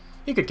one.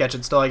 He could catch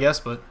it still, I guess,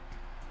 but...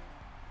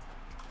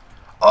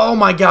 Oh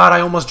my God,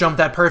 I almost jumped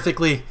that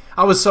perfectly.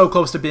 I was so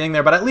close to being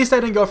there, but at least I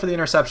didn't go for the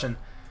interception.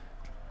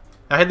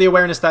 I had the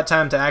awareness that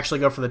time to actually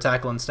go for the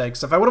tackle instead,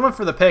 because if I would have went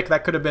for the pick,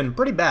 that could have been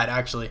pretty bad,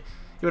 actually.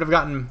 He would have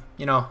gotten,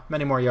 you know,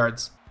 many more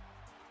yards.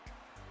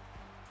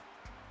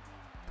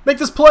 Make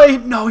this play!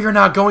 No, you're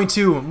not going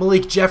to.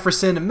 Malik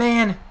Jefferson,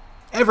 man.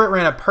 Everett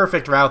ran a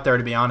perfect route there,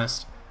 to be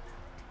honest.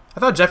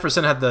 I thought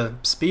Jefferson had the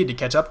speed to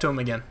catch up to him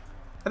again.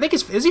 I think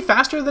is he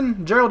faster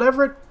than Gerald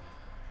Everett?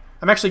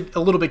 I'm actually a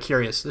little bit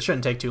curious. This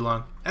shouldn't take too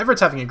long. Everett's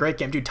having a great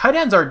game. Dude, tight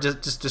ends are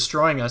just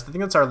destroying us. I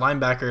think that's our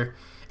linebacker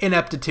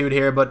ineptitude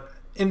here, but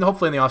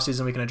hopefully in the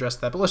offseason we can address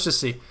that. But let's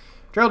just see.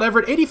 Gerald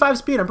Everett, 85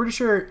 speed. I'm pretty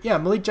sure, yeah,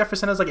 Malik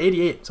Jefferson has like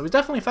 88, so he's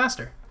definitely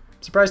faster.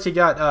 Surprised he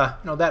got,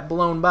 that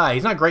blown by.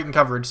 He's not great in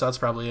coverage, so that's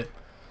probably it.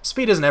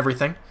 Speed isn't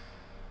everything.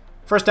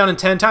 1st down and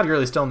 10. Todd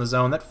Gurley's still in the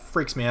zone. That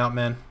freaks me out,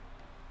 man.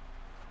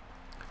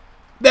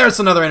 There's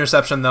another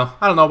interception, though.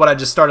 I don't know what I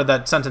just started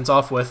that sentence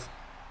off with.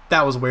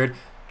 That was weird.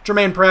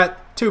 Jermaine Pratt,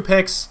 2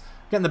 picks.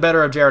 Getting the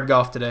better of Jared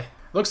Goff today.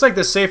 Looks like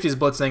this safety's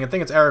blitzing. I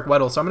think it's Eric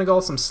Weddle, so I'm going to go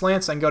with some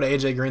slants and go to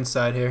AJ Green's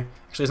side here.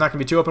 Actually, it's not going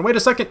to be too open. Wait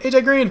a second.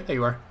 AJ Green. There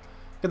you are.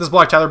 Get this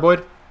block, Tyler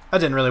Boyd. That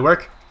didn't really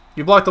work.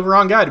 You blocked the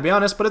wrong guy, to be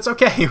honest, but it's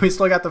okay. We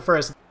still got the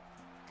first.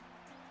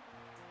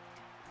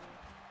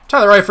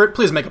 Tyler Eifert,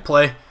 please make a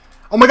play.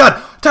 Oh my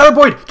God! Tyler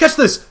Boyd, catch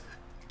this!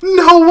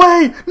 No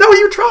way! No,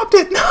 you dropped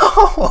it!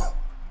 No!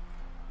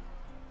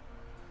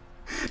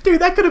 Dude,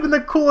 that could have been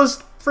the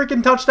coolest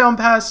freaking touchdown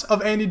pass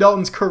of Andy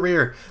Dalton's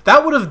career.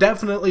 That would have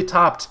definitely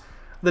topped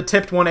the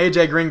tipped one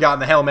AJ Green got in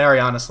the Hail Mary,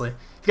 honestly.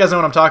 If you guys know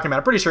what I'm talking about,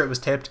 I'm pretty sure it was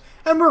tipped.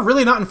 And we're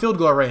really not in field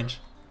goal range.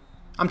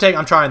 I'm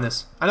trying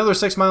this. I know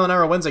there's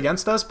 6-mile-an-hour winds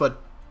against us,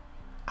 but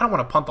I don't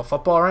want to punt the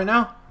football right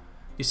now.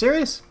 You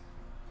serious?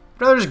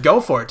 I'd rather just go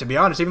for it, to be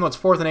honest, even though it's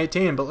 4th and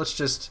 18, but let's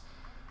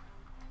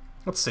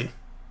see.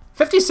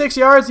 56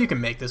 yards, you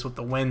can make this with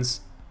the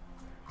winds.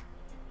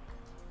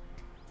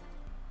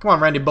 Come on,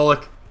 Randy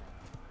Bullock.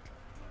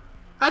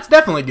 That's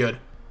definitely good.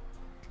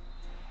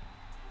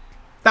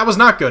 That was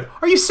not good.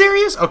 Are you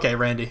serious? Okay,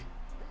 Randy.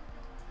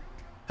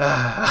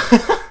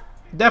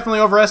 Definitely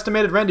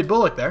overestimated Randy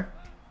Bullock there.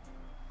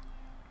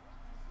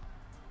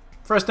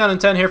 1st down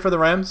and 10 here for the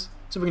Rams.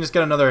 See if we can just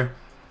get another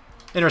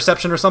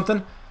interception or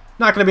something.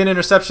 Not going to be an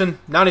interception.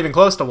 Not even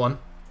close to one.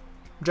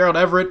 Gerald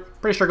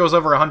Everett, pretty sure goes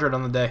over 100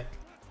 on the day.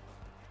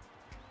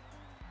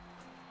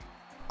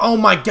 Oh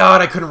my God,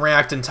 I couldn't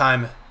react in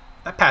time.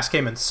 That pass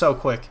came in so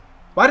quick.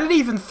 Why did he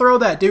even throw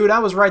that, dude? I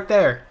was right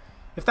there.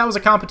 If that was a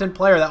competent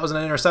player, that was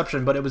an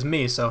interception, but it was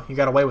me, so you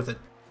got away with it.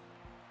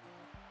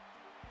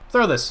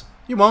 Throw this.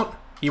 You won't.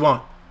 You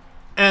won't.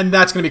 And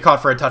that's going to be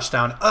caught for a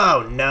touchdown.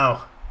 Oh,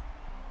 no.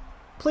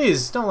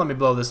 Please, don't let me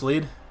blow this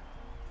lead.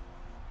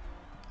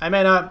 I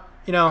may not,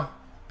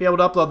 be able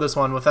to upload this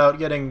one without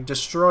getting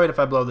destroyed if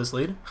I blow this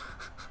lead.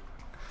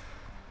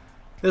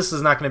 This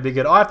is not going to be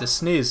good. Oh, I have to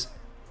sneeze.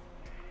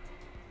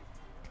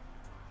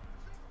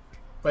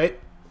 Wait.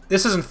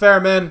 This isn't fair,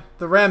 man.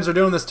 The Rams are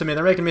doing this to me.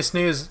 They're making me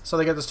sneeze so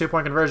they get this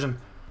 2-point conversion.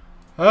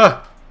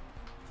 Ugh.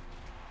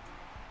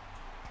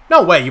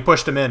 No way you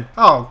pushed him in.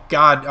 Oh,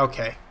 God.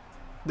 Okay.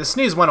 The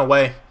sneeze went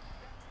away.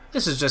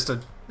 This is just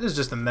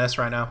a mess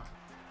right now.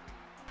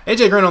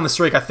 AJ Green on the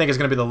streak, I think, is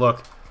going to be the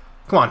look.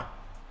 Come on.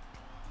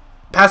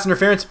 Pass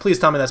interference? Please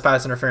tell me that's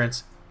pass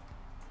interference.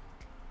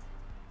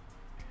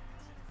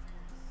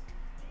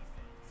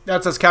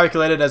 That's as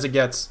calculated as it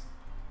gets.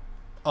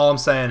 All I'm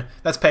saying.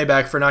 That's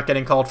payback for not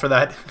getting called for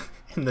that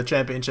in the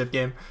championship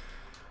game.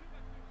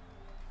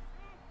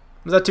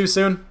 Was that too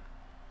soon?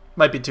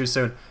 Might be too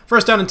soon.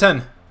 First down and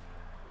 10.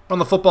 On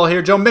the football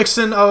here. Joe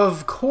Mixon,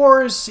 of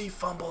course, he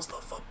fumbles the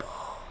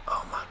football.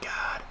 Oh my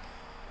god.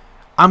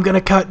 I'm going to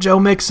cut Joe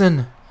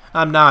Mixon.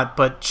 I'm not,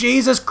 but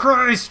Jesus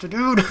Christ,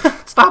 dude.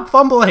 Stop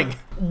fumbling.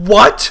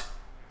 What?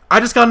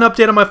 I just got an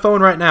update on my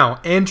phone right now.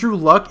 Andrew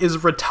Luck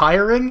is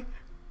retiring?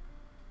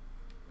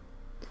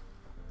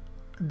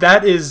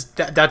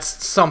 That's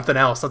something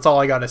else. That's all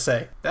I gotta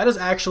say. That is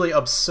actually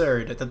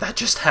absurd that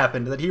just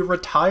happened. That he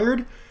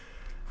retired?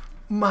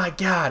 My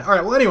god.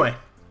 Alright, well anyway.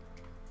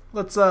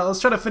 Let's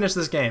try to finish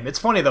this game. It's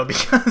funny though,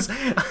 because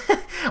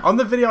on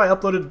the video I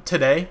uploaded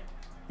today,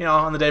 you know,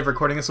 on the day of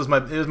recording, it was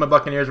my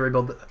Buccaneers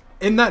rebuild.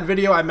 In that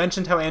video, I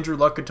mentioned how Andrew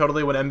Luck could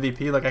totally win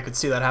MVP. Like, I could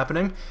see that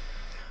happening.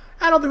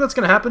 I don't think that's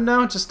gonna happen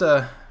now. Just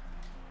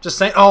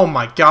saying. Oh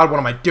my god, what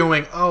am I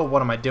doing? Oh,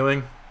 what am I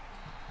doing?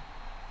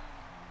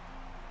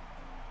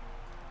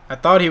 I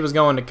thought he was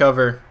going to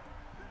cover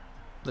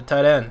the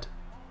tight end.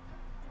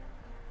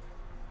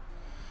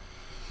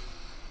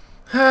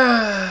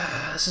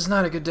 This is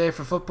not a good day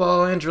for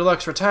football. Andrew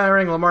Luck's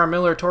retiring. Lamar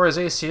Miller tore his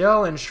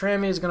ACL, and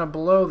Shrammy is going to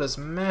blow this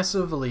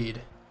massive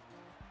lead.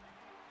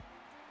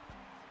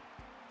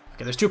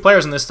 Okay, there's two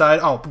players on this side.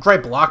 Oh,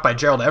 great block by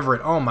Gerald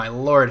Everett. Oh, my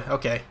lord.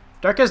 Okay.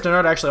 Darquez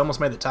Denard actually almost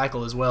made the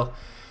tackle as well.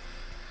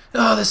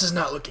 Oh, this is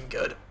not looking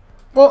good.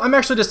 Well, I'm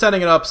actually just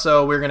setting it up,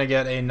 so we're going to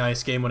get a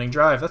nice game-winning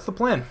drive. That's the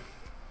plan.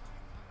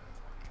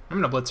 I'm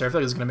going to blitz here. I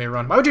feel like this is going to be a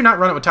run. Why would you not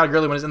run it with Todd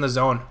Gurley when he's in the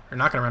zone? You're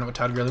not going to run it with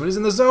Todd Gurley when he's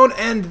in the zone,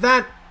 and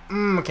that...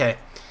 okay.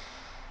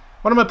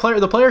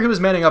 The player who was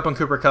manning up on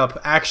Cooper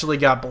Kupp actually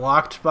got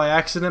blocked by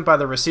accident by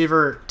the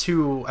receiver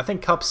to, I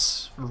think,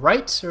 Kupp's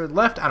right or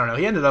left? I don't know.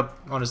 He ended up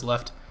on his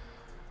left.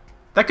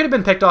 That could have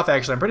been picked off,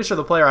 actually. I'm pretty sure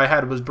the player I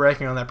had was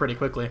breaking on that pretty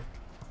quickly.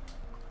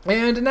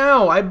 And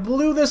now, I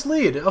blew this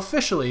lead,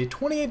 officially,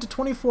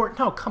 28-24.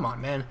 No, come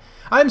on, man.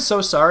 I'm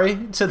so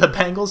sorry to the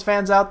Bengals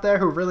fans out there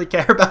who really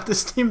care about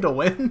this team to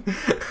win.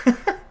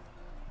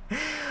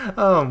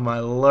 Oh, my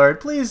lord.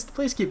 Please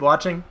keep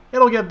watching.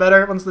 It'll get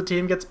better once the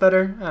team gets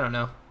better. I don't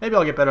know. Maybe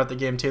I'll get better at the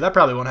game, too. That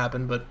probably won't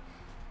happen, but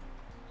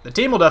the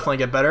team will definitely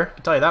get better. I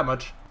can tell you that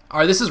much. All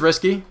right, this is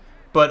risky,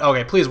 but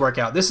okay, please work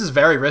out. This is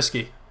very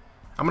risky.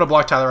 I'm going to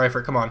block Tyler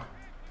Eifert. Come on.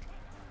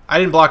 I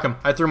didn't block him.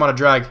 I threw him on a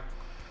drag.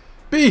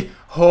 B.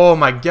 Oh,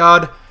 my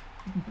God.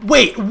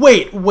 Wait.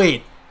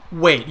 That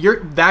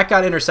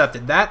got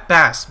intercepted. That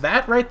pass.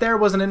 That right there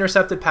was an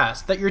intercepted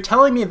pass. That you're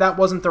telling me that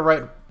wasn't the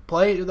right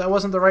play? That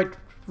wasn't the right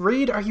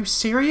read? Are you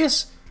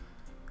serious?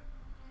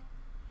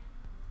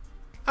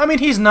 I mean,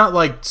 he's not,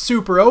 like,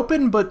 super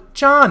open, but,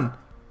 John,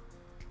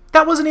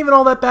 that wasn't even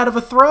all that bad of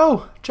a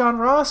throw. John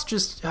Ross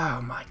just...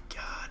 oh, my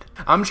God.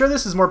 I'm sure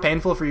this is more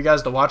painful for you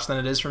guys to watch than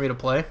it is for me to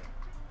play.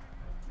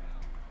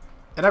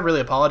 And I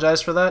really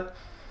apologize for that.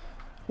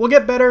 We'll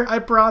get better, I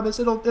promise.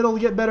 It'll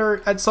get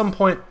better at some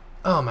point.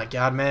 Oh my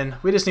god, man.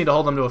 We just need to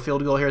hold them to a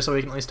field goal here so we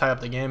can at least tie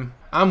up the game.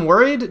 I'm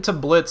worried to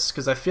blitz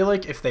because I feel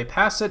like if they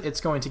pass it, it's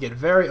going to get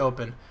very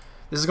open.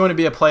 This is going to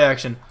be a play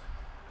action.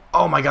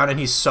 Oh my god, and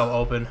he's so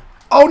open.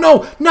 Oh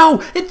no!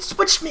 No! It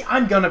switched me!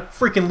 I'm gonna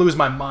freaking lose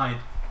my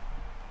mind.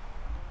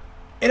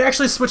 It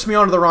actually switched me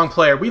onto the wrong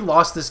player. We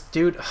lost this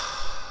dude.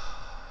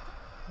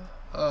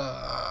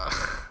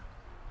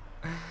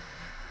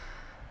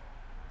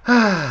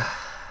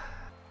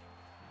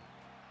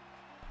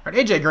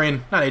 Alright, AJ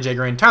Green. Not AJ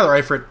Green.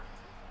 Tyler Eifert.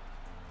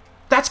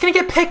 That's going to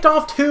get picked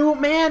off too,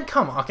 man.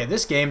 Come on. Okay,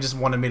 this game just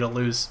wanted me to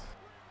lose.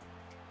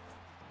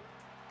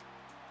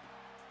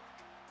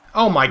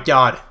 Oh my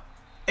god.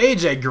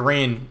 AJ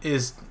Green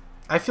is...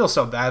 I feel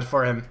so bad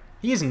for him.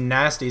 He's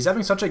nasty. He's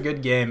having such a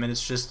good game, and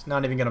it's just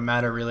not even going to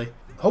matter, really.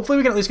 Hopefully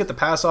we can at least get the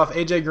pass off.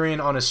 AJ Green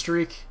on a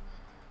streak.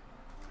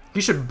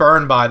 He should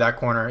burn by that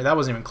corner. That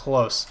wasn't even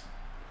close.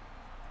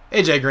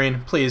 AJ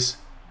Green, please.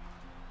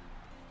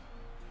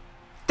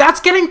 That's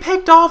getting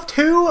picked off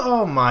too?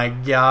 Oh my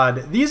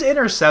god. These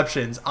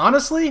interceptions,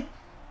 honestly,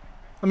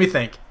 let me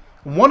think.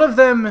 One of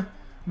them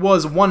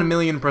was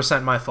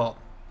 1,000,000% my fault.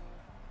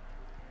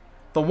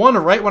 The one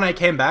right when I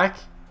came back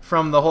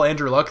from the whole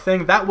Andrew Luck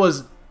thing, that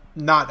was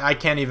not, I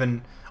can't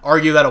even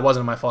argue that it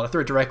wasn't my fault. I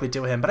threw it directly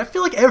to him. But I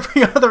feel like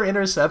every other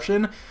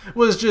interception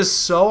was just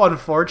so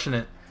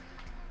unfortunate.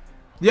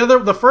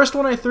 The first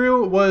one I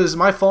threw was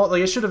my fault.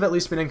 Like, it should have at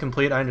least been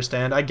incomplete, I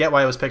understand. I get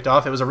why it was picked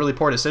off. It was a really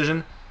poor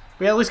decision.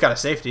 We at least got a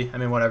safety. I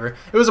mean, whatever.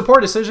 It was a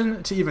poor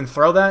decision to even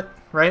throw that,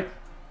 right?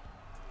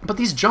 But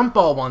these jump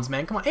ball ones,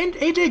 man, come on. And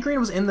AJ Green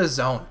was in the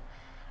zone.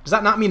 Does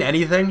that not mean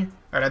anything?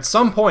 All right, at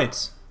some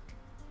point,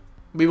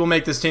 we will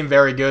make this team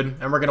very good,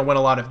 and we're going to win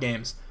a lot of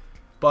games.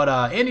 But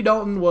Andy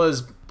Dalton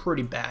was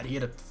pretty bad. He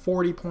had a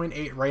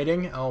 40.8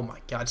 rating. Oh, my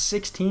God.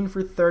 16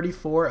 for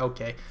 34.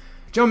 Okay.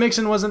 Joe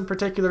Mixon wasn't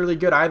particularly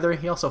good either.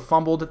 He also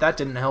fumbled. That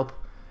didn't help.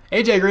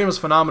 AJ Green was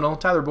phenomenal.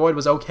 Tyler Boyd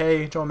was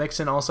okay. Joe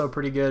Mixon also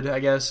pretty good, I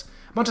guess.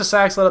 A bunch of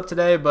sacks led up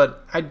today,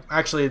 but I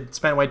actually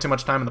spent way too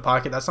much time in the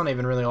pocket. That's not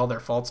even really all their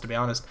faults, to be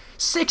honest.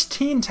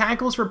 16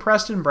 tackles for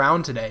Preston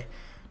Brown today.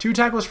 2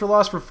 tackles for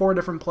loss for 4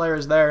 different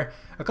players there.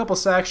 A couple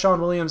sacks,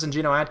 Sean Williams and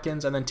Geno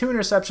Atkins, and then 2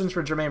 interceptions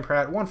for Jermaine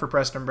Pratt, 1 for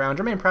Preston Brown.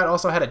 Jermaine Pratt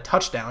also had a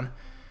touchdown.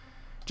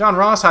 John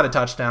Ross had a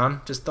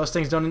touchdown. Just those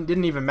things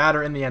didn't even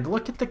matter in the end.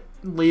 Look at the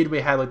lead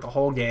we had like the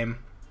whole game.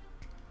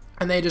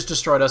 And they just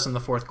destroyed us in the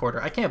 4th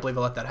quarter. I can't believe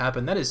I let that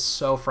happen. That is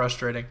so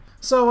frustrating.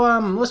 So,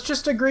 let's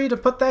just agree to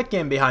put that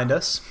game behind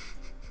us.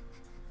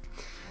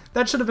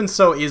 That should have been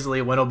so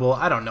easily winnable.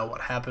 I don't know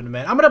what happened,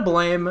 man. I'm going to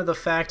blame the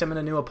fact I'm in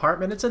a new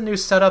apartment. It's a new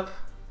setup.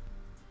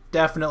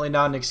 Definitely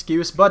not an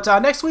excuse. But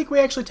next week we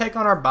actually take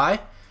on our bye.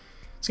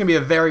 It's going to be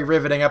a very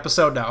riveting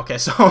episode now. Okay,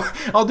 so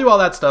I'll do all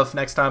that stuff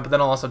next time, but then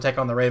I'll also take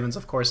on the Ravens,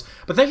 of course.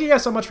 But thank you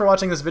guys so much for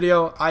watching this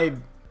video. I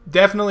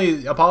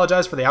definitely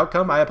apologize for the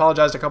outcome. I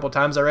apologized a couple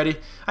times already.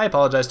 I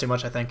apologize too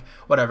much, I think.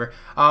 Whatever.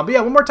 But yeah,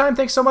 one more time,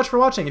 thanks so much for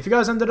watching. If you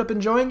guys ended up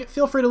enjoying,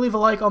 feel free to leave a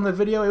like on the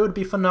video. It would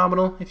be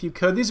phenomenal if you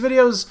could. These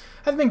videos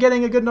have been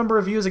getting a good number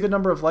of views, a good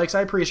number of likes. I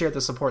appreciate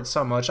the support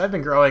so much. I've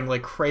been growing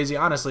like crazy.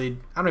 Honestly,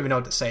 I don't even know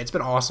what to say. It's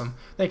been awesome.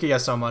 Thank you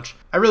guys so much.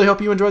 I really hope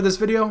you enjoyed this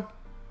video.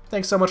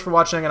 Thanks so much for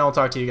watching, and I'll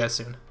talk to you guys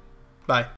soon. Bye.